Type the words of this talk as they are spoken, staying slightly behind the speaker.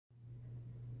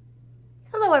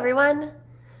Hello everyone!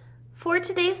 For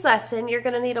today's lesson, you're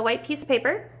going to need a white piece of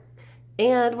paper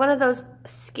and one of those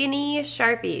skinny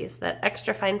Sharpies, that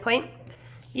extra fine point.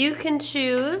 You can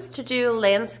choose to do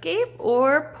landscape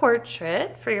or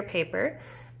portrait for your paper.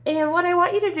 And what I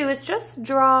want you to do is just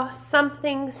draw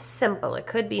something simple. It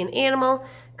could be an animal,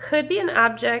 could be an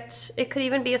object, it could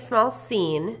even be a small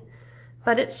scene,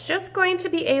 but it's just going to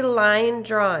be a line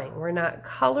drawing. We're not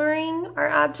coloring our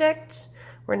object,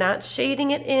 we're not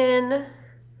shading it in.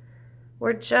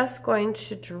 We're just going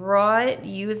to draw it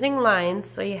using lines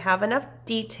so you have enough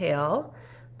detail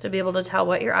to be able to tell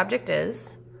what your object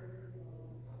is.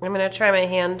 I'm going to try my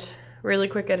hand really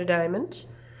quick at a diamond.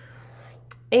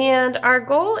 And our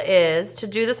goal is to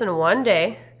do this in one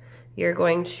day. You're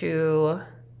going to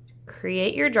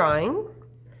create your drawing,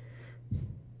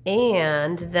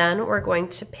 and then we're going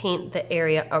to paint the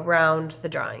area around the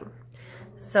drawing.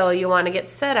 So you want to get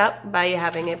set up by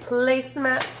having a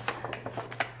placemat.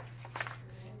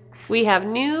 We have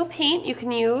new paint you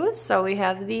can use, so we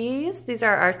have these. These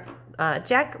are our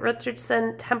Jack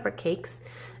Richardson Temper Cakes,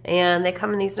 and they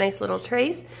come in these nice little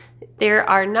trays. There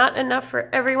are not enough for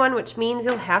everyone, which means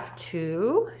you'll have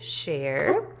to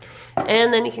share.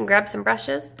 And then you can grab some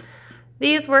brushes.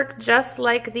 These work just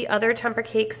like the other Temper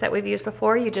Cakes that we've used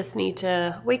before. You just need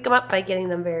to wake them up by getting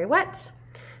them very wet.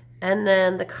 And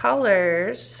then the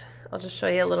colors, I'll just show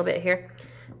you a little bit here.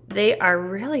 They are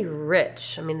really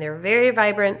rich. I mean, they're very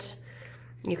vibrant.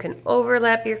 You can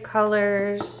overlap your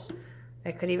colors.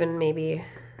 I could even maybe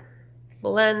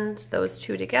blend those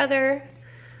two together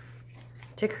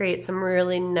to create some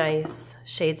really nice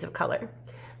shades of color.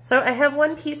 So I have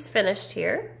one piece finished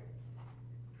here.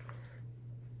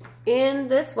 In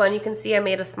this one, you can see I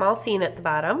made a small scene at the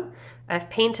bottom. I've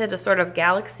painted a sort of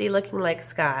galaxy looking like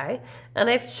sky,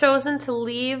 and I've chosen to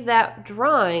leave that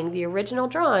drawing, the original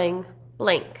drawing,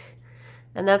 blank.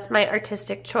 And that's my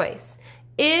artistic choice.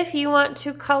 If you want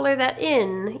to color that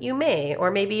in, you may, or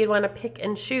maybe you'd want to pick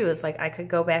and choose. Like I could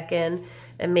go back in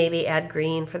and maybe add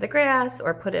green for the grass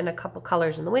or put in a couple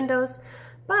colors in the windows,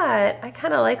 but I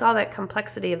kind of like all that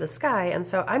complexity of the sky, and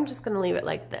so I'm just going to leave it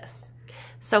like this.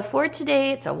 So for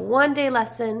today, it's a one-day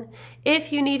lesson.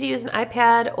 If you need to use an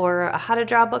iPad or a how to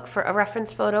draw book for a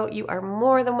reference photo, you are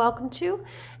more than welcome to,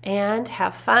 and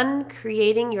have fun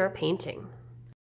creating your painting.